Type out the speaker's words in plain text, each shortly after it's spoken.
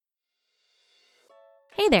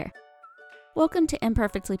Hey there! Welcome to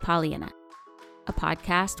Imperfectly Pollyanna, a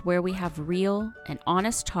podcast where we have real and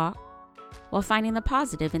honest talk while finding the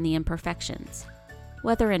positive in the imperfections,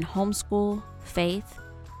 whether in homeschool, faith,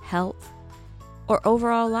 health, or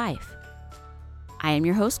overall life. I am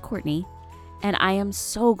your host, Courtney, and I am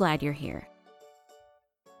so glad you're here.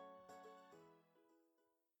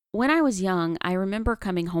 When I was young, I remember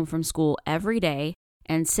coming home from school every day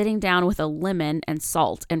and sitting down with a lemon and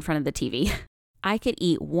salt in front of the TV. I could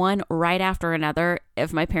eat one right after another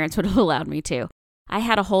if my parents would have allowed me to. I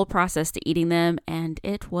had a whole process to eating them, and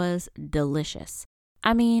it was delicious.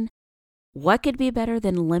 I mean, what could be better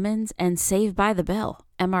than lemons and Saved by the Bell?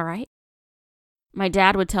 Am I right? My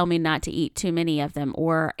dad would tell me not to eat too many of them,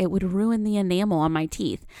 or it would ruin the enamel on my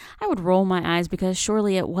teeth. I would roll my eyes because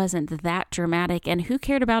surely it wasn't that dramatic, and who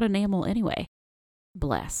cared about enamel anyway?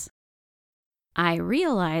 Bless. I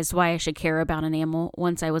realized why I should care about enamel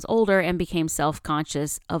once I was older and became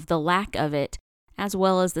self-conscious of the lack of it, as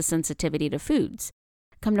well as the sensitivity to foods.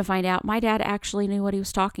 Come to find out, my dad actually knew what he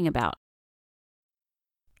was talking about.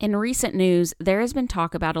 In recent news, there has been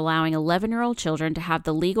talk about allowing 11-year-old children to have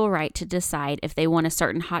the legal right to decide if they want a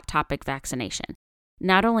certain hot topic vaccination.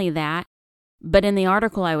 Not only that, but in the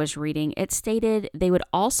article I was reading, it stated they would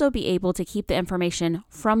also be able to keep the information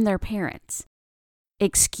from their parents.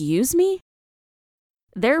 Excuse me?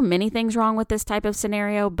 There are many things wrong with this type of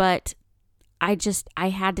scenario, but I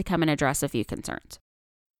had to come and address a few concerns.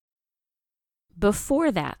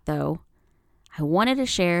 Before that, though, I wanted to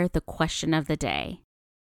share the question of the day,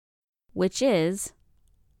 which is,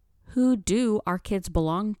 who do our kids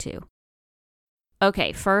belong to?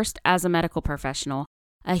 Okay, first, as a medical professional,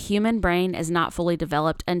 a human brain is not fully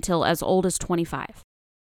developed until as old as 25.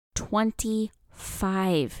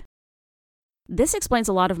 25. This explains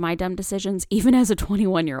a lot of my dumb decisions, even as a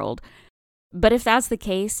 21-year-old. But if that's the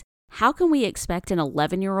case, how can we expect an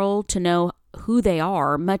 11-year-old to know who they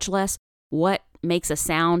are, much less what makes a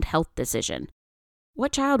sound health decision?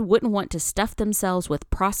 What child wouldn't want to stuff themselves with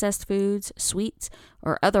processed foods, sweets,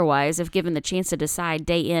 or otherwise if given the chance to decide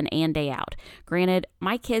day in and day out? Granted,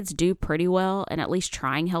 my kids do pretty well in at least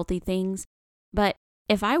trying healthy things, but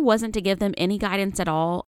if I wasn't to give them any guidance at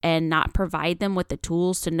all and not provide them with the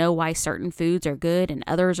tools to know why certain foods are good and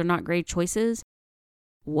others are not great choices,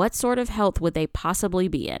 what sort of health would they possibly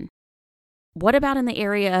be in? What about in the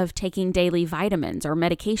area of taking daily vitamins or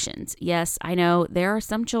medications? Yes, I know there are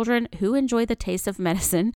some children who enjoy the taste of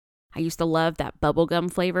medicine. I used to love that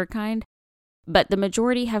bubblegum flavored kind, but the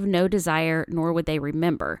majority have no desire, nor would they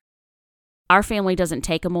remember. Our family doesn't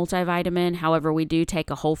take a multivitamin. However, we do take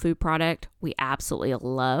a whole food product we absolutely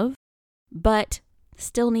love, but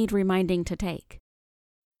still need reminding to take.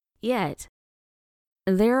 Yet,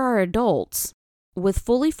 there are adults with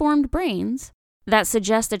fully formed brains that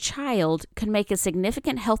suggest a child could make a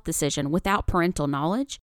significant health decision without parental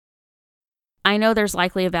knowledge. I know there's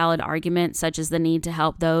likely a valid argument, such as the need to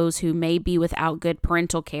help those who may be without good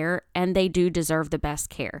parental care, and they do deserve the best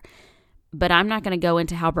care. But I'm not going to go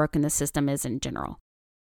into how broken the system is in general.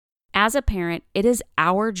 As a parent, it is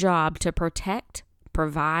our job to protect,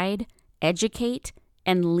 provide, educate,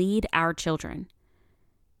 and lead our children.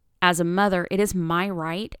 As a mother, it is my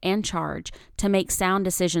right and charge to make sound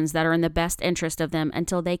decisions that are in the best interest of them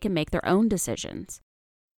until they can make their own decisions.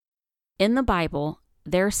 In the Bible,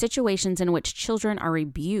 there are situations in which children are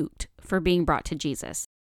rebuked for being brought to Jesus.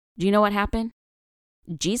 Do you know what happened?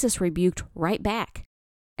 Jesus rebuked right back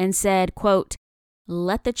and said, quote,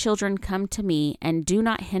 "Let the children come to me and do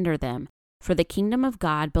not hinder them, for the kingdom of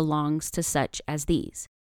God belongs to such as these.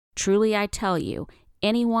 Truly I tell you,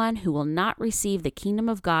 anyone who will not receive the kingdom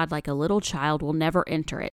of God like a little child will never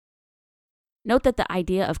enter it." Note that the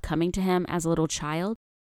idea of coming to him as a little child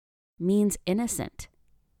means innocent.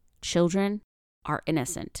 Children are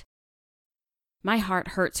innocent. My heart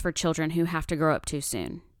hurts for children who have to grow up too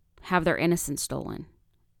soon, have their innocence stolen.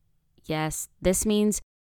 Yes, this means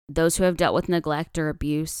those who have dealt with neglect or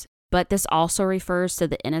abuse, but this also refers to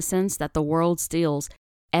the innocence that the world steals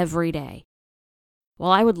every day.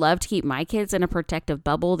 While I would love to keep my kids in a protective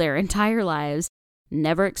bubble their entire lives,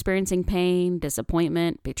 never experiencing pain,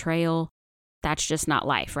 disappointment, betrayal, that's just not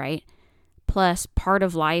life, right? Plus, part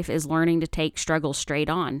of life is learning to take struggle straight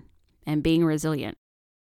on and being resilient.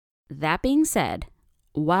 That being said,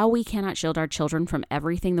 while we cannot shield our children from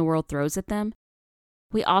everything the world throws at them,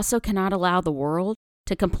 we also cannot allow the world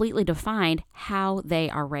to completely define how they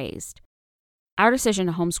are raised. Our decision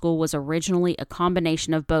to homeschool was originally a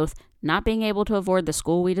combination of both not being able to afford the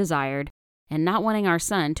school we desired and not wanting our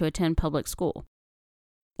son to attend public school.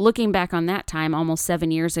 Looking back on that time, almost 7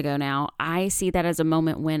 years ago now, I see that as a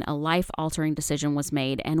moment when a life-altering decision was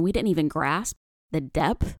made and we didn't even grasp the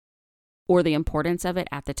depth or the importance of it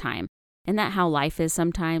at the time. Isn't that how life is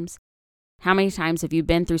sometimes? How many times have you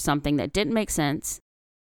been through something that didn't make sense?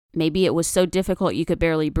 Maybe it was so difficult you could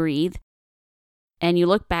barely breathe. And you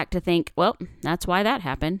look back to think, well, that's why that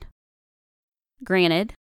happened.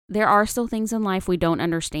 Granted, there are still things in life we don't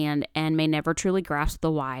understand and may never truly grasp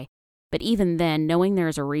the why. But even then, knowing there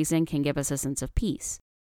is a reason can give us a sense of peace.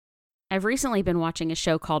 I've recently been watching a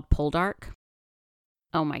show called Poldark.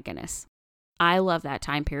 Oh my goodness. I love that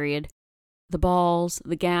time period. The balls,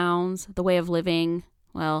 the gowns, the way of living,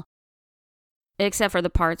 well, except for the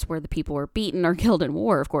parts where the people were beaten or killed in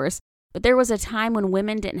war, of course. But there was a time when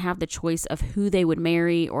women didn't have the choice of who they would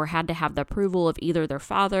marry or had to have the approval of either their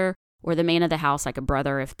father or the man of the house, like a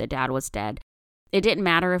brother if the dad was dead. It didn't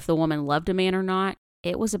matter if the woman loved a man or not.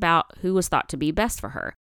 It was about who was thought to be best for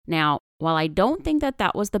her. Now, while I don't think that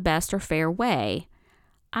that was the best or fair way,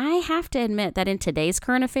 I have to admit that in today's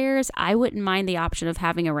current affairs, I wouldn't mind the option of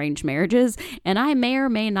having arranged marriages, and I may or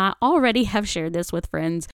may not already have shared this with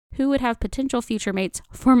friends who would have potential future mates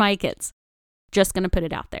for my kids. Just going to put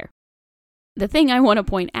it out there. The thing I want to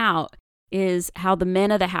point out is how the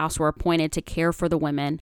men of the house were appointed to care for the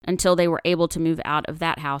women until they were able to move out of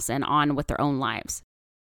that house and on with their own lives.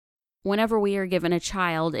 Whenever we are given a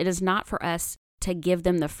child, it is not for us to give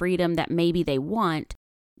them the freedom that maybe they want,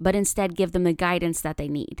 but instead give them the guidance that they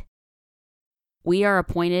need. We are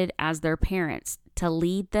appointed as their parents to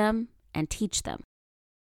lead them and teach them.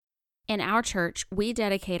 In our church, we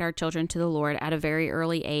dedicate our children to the Lord at a very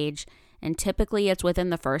early age, and typically it's within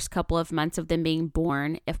the first couple of months of them being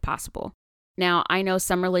born, if possible. Now, I know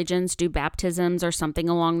some religions do baptisms or something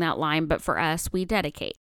along that line, but for us, we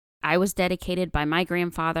dedicate. I was dedicated by my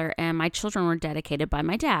grandfather, and my children were dedicated by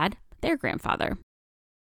my dad, their grandfather.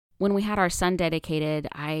 When we had our son dedicated,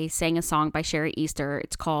 I sang a song by Sherry Easter.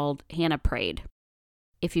 It's called Hannah Prayed.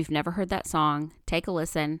 If you've never heard that song, take a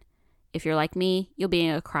listen. If you're like me, you'll be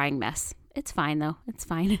in a crying mess. It's fine, though. It's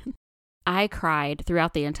fine. I cried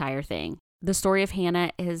throughout the entire thing. The story of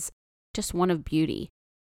Hannah is just one of beauty.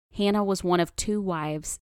 Hannah was one of 2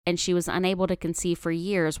 wives, and she was unable to conceive for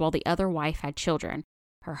years while the other wife had children.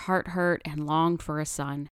 Her heart hurt and longed for a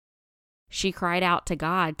son. She cried out to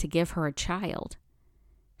God to give her a child.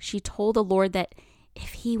 She told the Lord that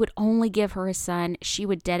if he would only give her a son, she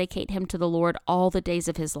would dedicate him to the Lord all the days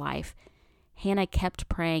of his life. Hannah kept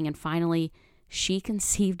praying, and finally, she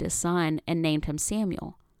conceived a son and named him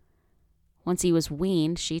Samuel. Once he was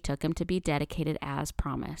weaned, she took him to be dedicated as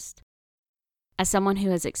promised. As someone who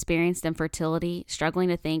has experienced infertility, struggling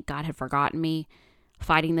to think God had forgotten me,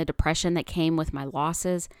 fighting the depression that came with my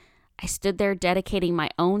losses, I stood there dedicating my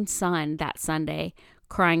own son that Sunday,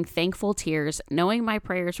 crying thankful tears, knowing my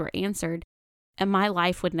prayers were answered, and my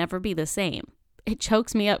life would never be the same. It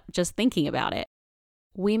chokes me up just thinking about it.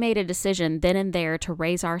 We made a decision then and there to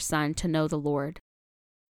raise our son to know the Lord.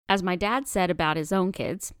 As my dad said about his own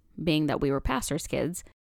kids, being that we were pastors' kids,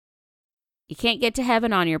 you can't get to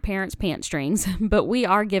heaven on your parents' pant strings, but we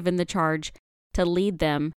are given the charge to lead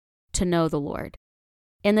them to know the Lord.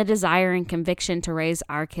 In the desire and conviction to raise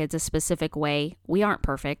our kids a specific way, we aren't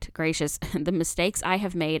perfect, gracious, the mistakes I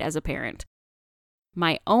have made as a parent.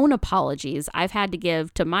 My own apologies I've had to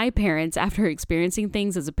give to my parents after experiencing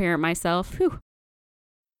things as a parent myself. Whew.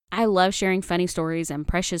 I love sharing funny stories and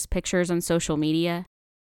precious pictures on social media.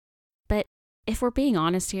 But if we're being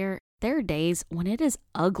honest here, there are days when it is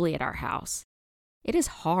ugly at our house. It is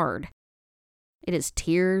hard. It is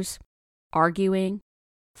tears, arguing,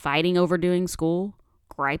 fighting over doing school,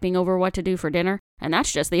 griping over what to do for dinner, and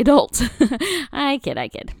that's just the adults. I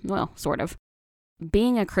kid. Well, sort of.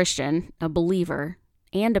 Being a Christian, a believer,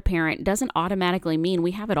 and a parent doesn't automatically mean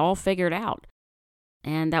we have it all figured out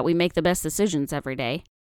and that we make the best decisions every day.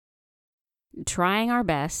 Trying our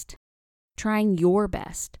best, trying your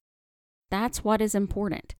best, that's what is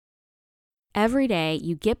important. Every day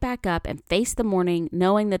you get back up and face the morning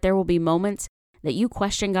knowing that there will be moments that you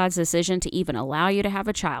question God's decision to even allow you to have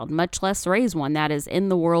a child, much less raise one that is in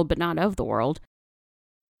the world but not of the world.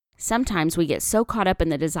 Sometimes we get so caught up in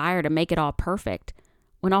the desire to make it all perfect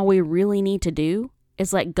when all we really need to do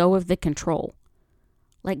is let go of the control.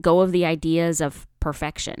 Let go of the ideas of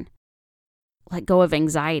perfection. Let go of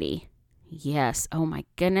anxiety. Yes, oh my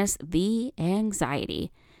goodness, the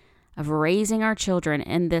anxiety of raising our children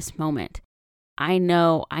in this moment. I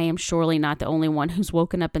know I am surely not the only one who's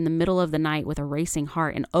woken up in the middle of the night with a racing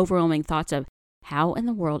heart and overwhelming thoughts of, how in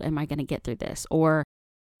the world am I going to get through this? Or,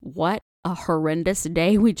 what a horrendous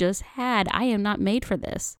day we just had. I am not made for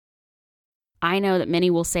this. I know that many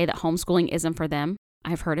will say that homeschooling isn't for them.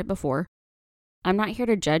 I've heard it before. I'm not here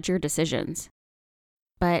to judge your decisions,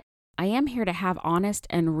 but I am here to have honest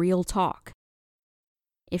and real talk.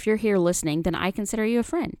 If you're here listening, then I consider you a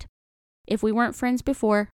friend. If we weren't friends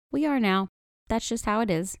before, we are now. That's just how it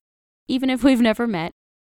is. Even if we've never met.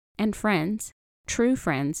 And friends, true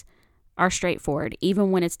friends, are straightforward,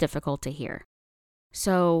 even when it's difficult to hear.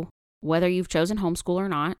 So, whether you've chosen homeschool or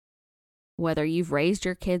not, whether you've raised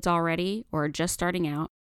your kids already or are just starting out,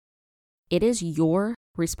 it is your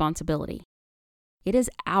responsibility. It is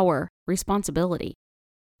our responsibility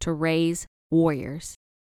to raise warriors,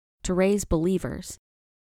 to raise believers,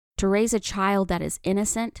 to raise a child that is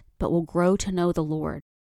innocent but will grow to know the Lord.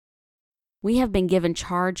 We have been given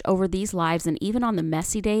charge over these lives, and even on the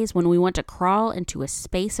messy days when we want to crawl into a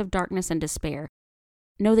space of darkness and despair,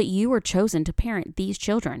 know that you were chosen to parent these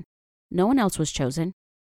children. No one else was chosen.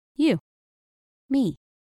 You. Me.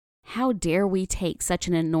 How dare we take such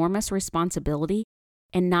an enormous responsibility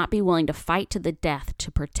and not be willing to fight to the death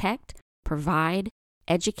to protect, provide,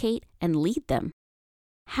 educate, and lead them?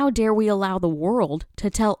 How dare we allow the world to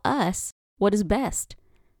tell us what is best?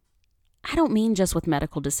 I don't mean just with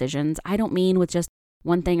medical decisions. I don't mean with just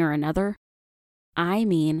one thing or another. I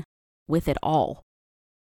mean with it all.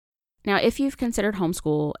 Now, if you've considered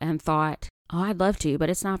homeschool and thought, oh, I'd love to, but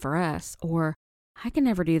it's not for us, or I can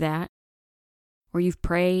never do that, or you've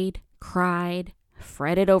prayed, cried,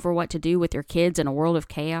 fretted over what to do with your kids in a world of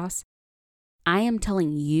chaos, I am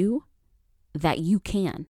telling you that you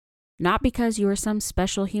can. Not because you are some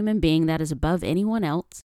special human being that is above anyone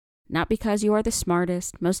else, not because you are the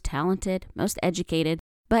smartest, most talented, most educated,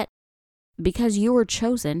 but because you were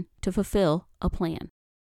chosen to fulfill a plan.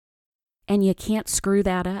 And you can't screw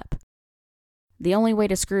that up. The only way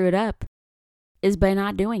to screw it up is by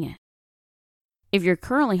not doing it. If you're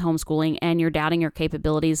currently homeschooling and you're doubting your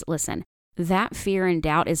capabilities, listen, that fear and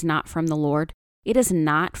doubt is not from the Lord. It is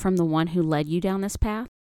not from the one who led you down this path.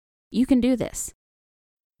 You can do this.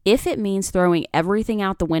 If it means throwing everything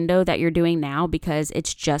out the window that you're doing now because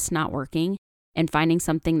it's just not working and finding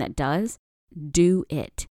something that does, do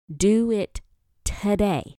it. Do it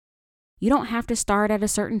today. You don't have to start at a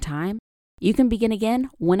certain time. You can begin again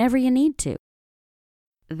whenever you need to.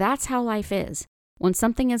 That's how life is. When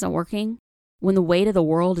something isn't working, when the weight of the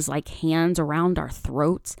world is like hands around our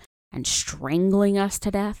throats and strangling us to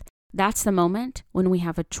death, that's the moment when we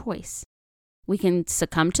have a choice. We can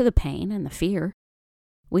succumb to the pain and the fear.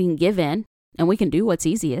 We can give in, and we can do what's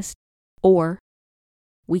easiest, or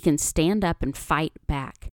we can stand up and fight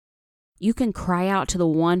back. You can cry out to the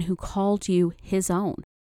one who called you his own,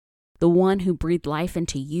 the one who breathed life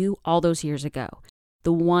into you all those years ago,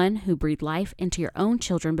 the one who breathed life into your own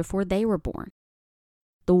children before they were born.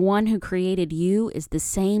 The one who created you is the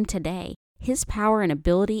same today. His power and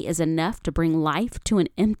ability is enough to bring life to an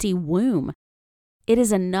empty womb. It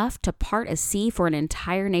is enough to part a sea for an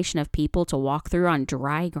entire nation of people to walk through on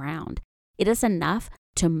dry ground. It is enough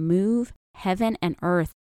to move heaven and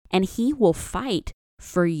earth, and he will fight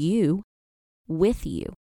for you, with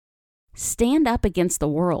you. Stand up against the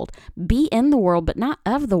world. Be in the world, but not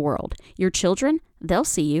of the world. Your children, they'll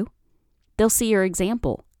see you. They'll see your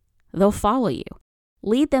example. They'll follow you.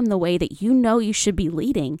 Lead them the way that you know you should be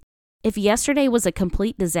leading. If yesterday was a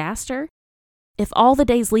complete disaster, if all the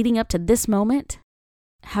days leading up to this moment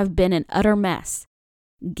have been an utter mess,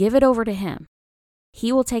 give it over to him.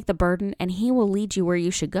 He will take the burden and he will lead you where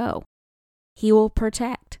you should go. He will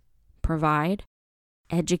protect, provide,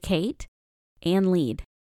 educate, and lead.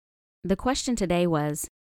 The question today was,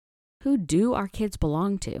 who do our kids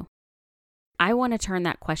belong to? I want to turn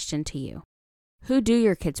that question to you. Who do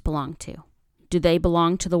your kids belong to? Do they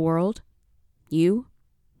belong to the world? You?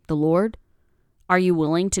 The Lord? Are you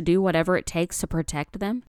willing to do whatever it takes to protect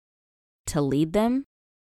them? To lead them?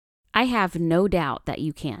 I have no doubt that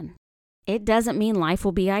you can. It doesn't mean life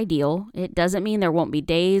will be ideal. It doesn't mean there won't be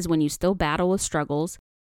days when you still battle with struggles.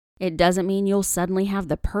 It doesn't mean you'll suddenly have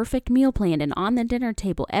the perfect meal planned and on the dinner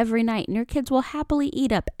table every night and your kids will happily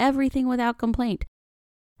eat up everything without complaint.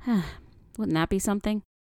 Wouldn't that be something?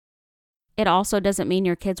 It also doesn't mean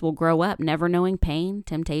your kids will grow up never knowing pain,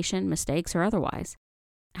 temptation, mistakes, or otherwise.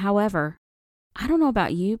 However, I don't know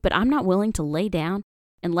about you, but I'm not willing to lay down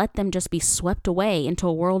and let them just be swept away into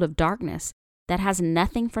a world of darkness that has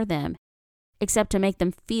nothing for them except to make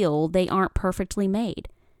them feel they aren't perfectly made,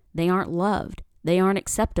 they aren't loved, they aren't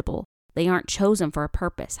acceptable, they aren't chosen for a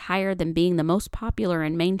purpose higher than being the most popular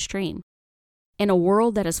and mainstream. In a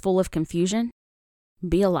world that is full of confusion,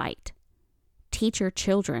 be a light. Teach your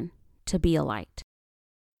children to be a light.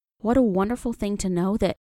 What a wonderful thing to know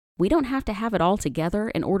that we don't have to have it all together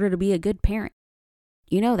in order to be a good parent.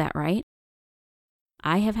 You know that, right?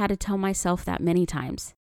 I have had to tell myself that many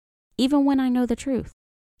times, even when I know the truth,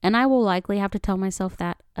 and I will likely have to tell myself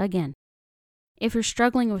that again. If you're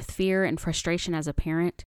struggling with fear and frustration as a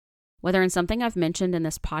parent, whether in something I've mentioned in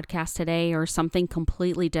this podcast today or something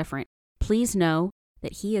completely different, please know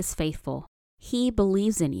that He is faithful. He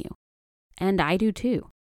believes in you. And I do too.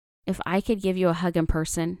 If I could give you a hug in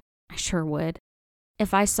person, I sure would.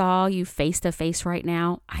 If I saw you face to face right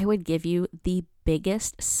now, I would give you the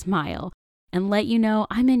biggest smile and let you know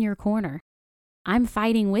I'm in your corner. I'm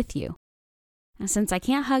fighting with you. And since I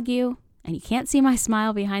can't hug you and you can't see my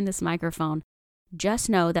smile behind this microphone, just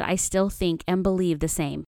know that I still think and believe the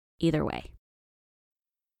same either way.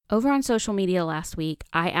 Over on social media last week,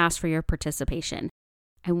 I asked for your participation.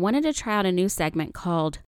 I wanted to try out a new segment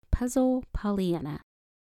called Puzzle Pollyanna.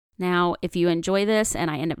 Now, if you enjoy this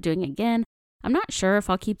and I end up doing it again, I'm not sure if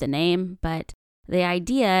I'll keep the name, but the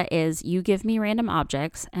idea is you give me random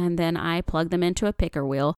objects and then I plug them into a picker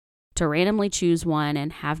wheel to randomly choose one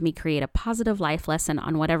and have me create a positive life lesson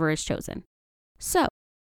on whatever is chosen. So,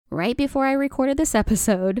 right before I recorded this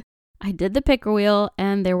episode, I did the picker wheel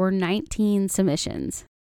and there were 19 submissions.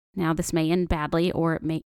 Now, this may end badly or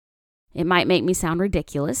it might make me sound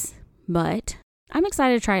ridiculous, but I'm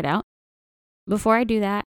excited to try it out. Before I do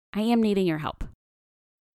that, I am needing your help.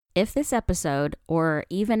 If this episode or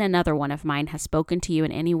even another one of mine has spoken to you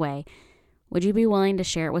in any way, would you be willing to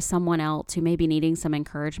share it with someone else who may be needing some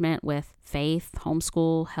encouragement with faith,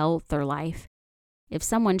 homeschool, health, or life? If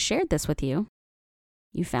someone shared this with you,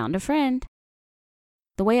 you found a friend.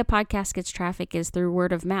 The way a podcast gets traffic is through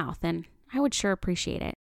word of mouth, and I would sure appreciate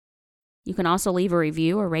it. You can also leave a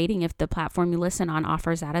review or rating if the platform you listen on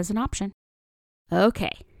offers that as an option.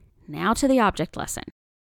 Okay, now to the object lesson.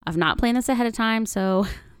 I've not planned this ahead of time, so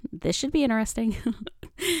this should be interesting.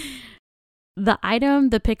 The item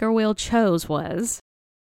the picker wheel chose was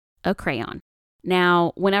a crayon.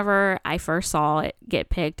 Now, whenever I first saw it get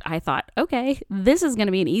picked, I thought, okay, this is going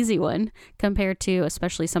to be an easy one compared to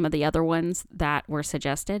especially some of the other ones that were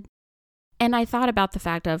suggested. And I thought about the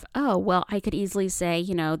fact of, oh, well, I could easily say,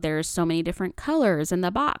 there's so many different colors in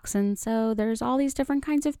the box. And so there's all these different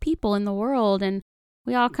kinds of people in the world and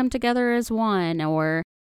we all come together as one. Or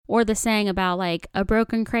the saying about like a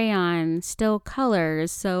broken crayon still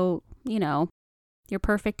colors. So, you're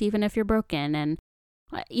perfect even if you're broken. And,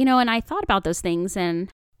 and I thought about those things and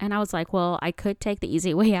I was like, well, I could take the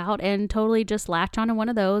easy way out and totally just latch onto one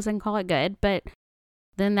of those and call it good. But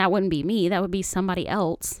then that wouldn't be me. That would be somebody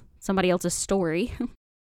else's story.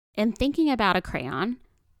 And thinking about a crayon,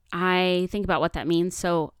 I think about what that means.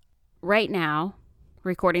 So right now,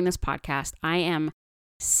 recording this podcast, I am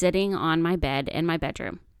sitting on my bed in my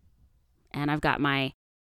bedroom. And I've got my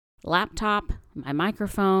laptop, my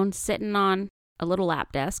microphone sitting on a little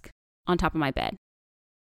lap desk on top of my bed.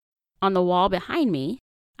 On the wall behind me,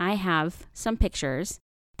 I have some pictures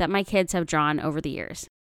that my kids have drawn over the years.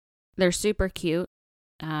 They're super cute.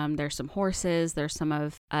 There's some horses. There's some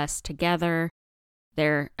of us together.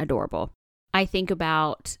 They're adorable. I think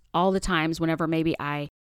about all the times whenever maybe I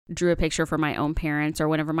drew a picture for my own parents or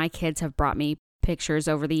whenever my kids have brought me pictures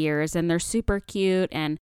over the years and they're super cute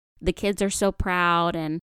and the kids are so proud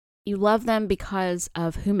and you love them because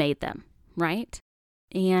of who made them, right?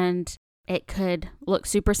 And it could look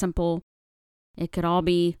super simple. It could all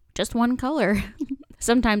be just one color.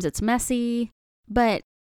 Sometimes it's messy, but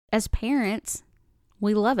as parents,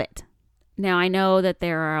 we love it. Now, I know that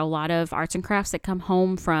there are a lot of arts and crafts that come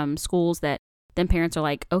home from schools that then parents are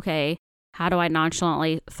like, okay, how do I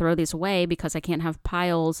nonchalantly throw these away because I can't have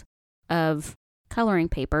piles of coloring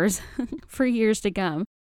papers for years to come?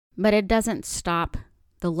 But it doesn't stop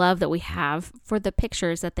the love that we have for the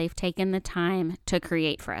pictures that they've taken the time to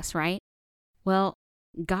create for us, right? Well,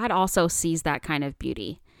 God also sees that kind of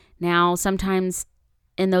beauty. Now, sometimes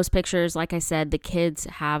in those pictures, like I said, the kids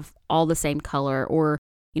have all the same color or,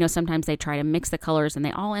 sometimes they try to mix the colors and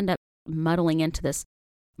they all end up muddling into this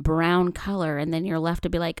brown color. And then you're left to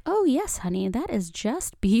be like, oh, yes, honey, that is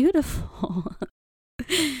just beautiful.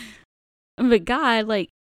 But God,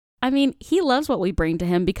 He loves what we bring to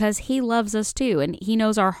Him because He loves us too. And He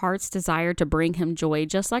knows our heart's desire to bring Him joy,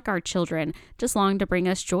 just like our children just long to bring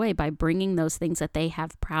us joy by bringing those things that they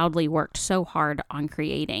have proudly worked so hard on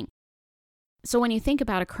creating. So when you think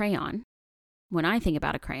about a crayon, when I think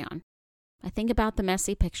about a crayon, I think about the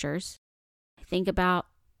messy pictures. I think about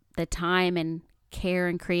the time and care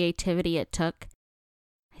and creativity it took.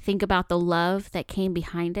 I think about the love that came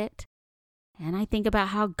behind it. And I think about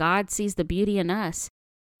how God sees the beauty in us.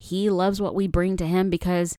 He loves what we bring to Him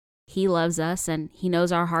because He loves us and He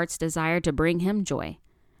knows our heart's desire to bring Him joy.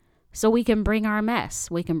 So we can bring our mess.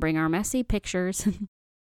 We can bring our messy pictures.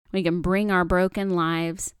 We can bring our broken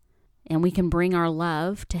lives. And we can bring our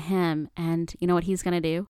love to Him. And you know what He's going to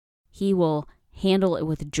do? He will handle it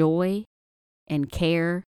with joy and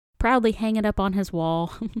care, proudly hang it up on his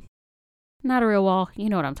wall. Not a real wall, you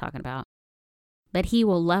know what I'm talking about. But he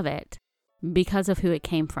will love it because of who it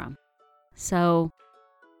came from. So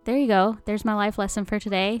there you go. There's my life lesson for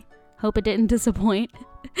today. Hope it didn't disappoint.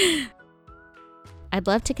 I'd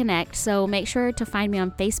love to connect, so make sure to find me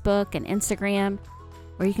on Facebook and Instagram,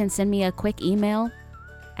 or you can send me a quick email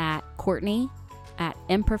at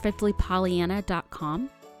Courtney@imperfectlypollyanna.com.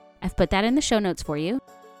 I've put that in the show notes for you.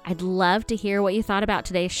 I'd love to hear what you thought about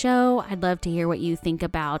today's show. I'd love to hear what you think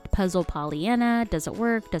about Puzzle Pollyanna. Does it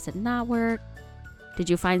work? Does it not work? Did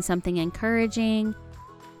you find something encouraging?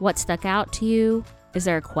 What stuck out to you? Is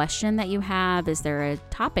there a question that you have? Is there a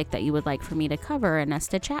topic that you would like for me to cover and us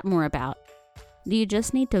to chat more about? Do you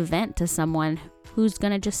just need to vent to someone who's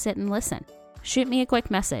going to just sit and listen? Shoot me a quick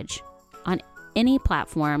message on any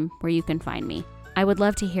platform where you can find me. I would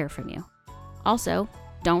love to hear from you. Also,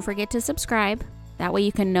 don't forget to subscribe. That way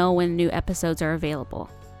you can know when new episodes are available.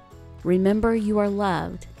 Remember, you are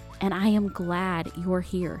loved, and I am glad you're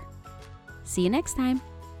here. See you next time.